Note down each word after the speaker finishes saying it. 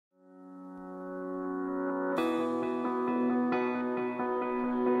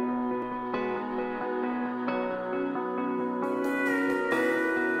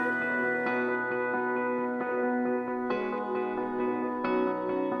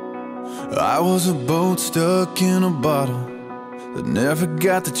I was a boat stuck in a bottle that never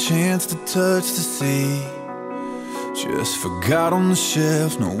got the chance to touch the sea. Just forgot on the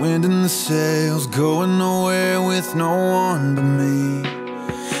shelf, no wind in the sails, going nowhere with no one but me.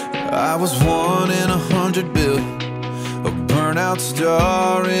 I was 1 in 100 billion, a burnout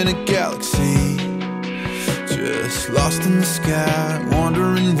star in a galaxy. Just lost in the sky,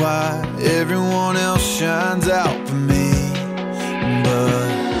 wondering why everyone else shines out for me. But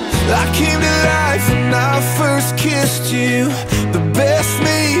I came to life when I first kissed you. The best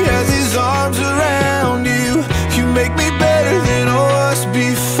me has his arms around you. You make me better than I was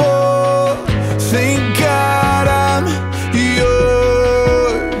before. Thank God I'm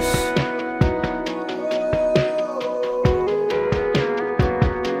yours.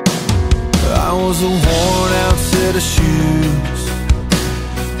 I was a worn out set of shoes,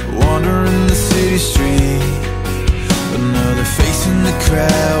 wandering the city street. Another face in the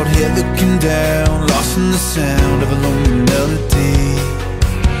crowd, head looking down, lost in the sound of a lonely melody.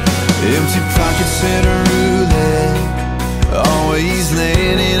 Empty pockets and a roulette, always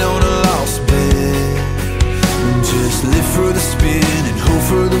landing on a lost bet. Just live for the spin and hope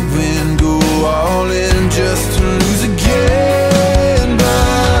for the win, go all in just to lose again.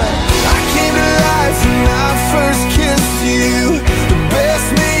 But I came to life when I first kissed you. The best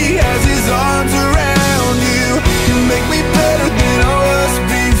me has his arms around you. You make me better than I was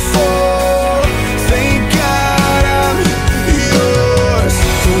before. Thank God I'm yours.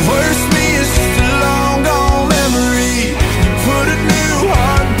 The worst me is just a long gone memory. You put a new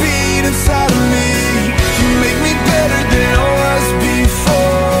heartbeat inside of me. You make me better than I was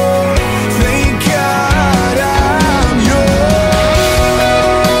before. Thank God I'm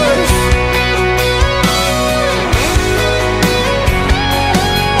yours.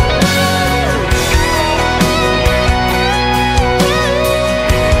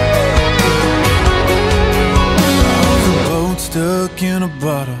 I was a boat stuck in a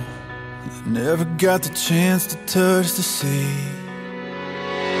bottle that never got the chance to touch the sea.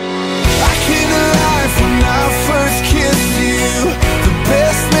 I came to life when I first kissed you.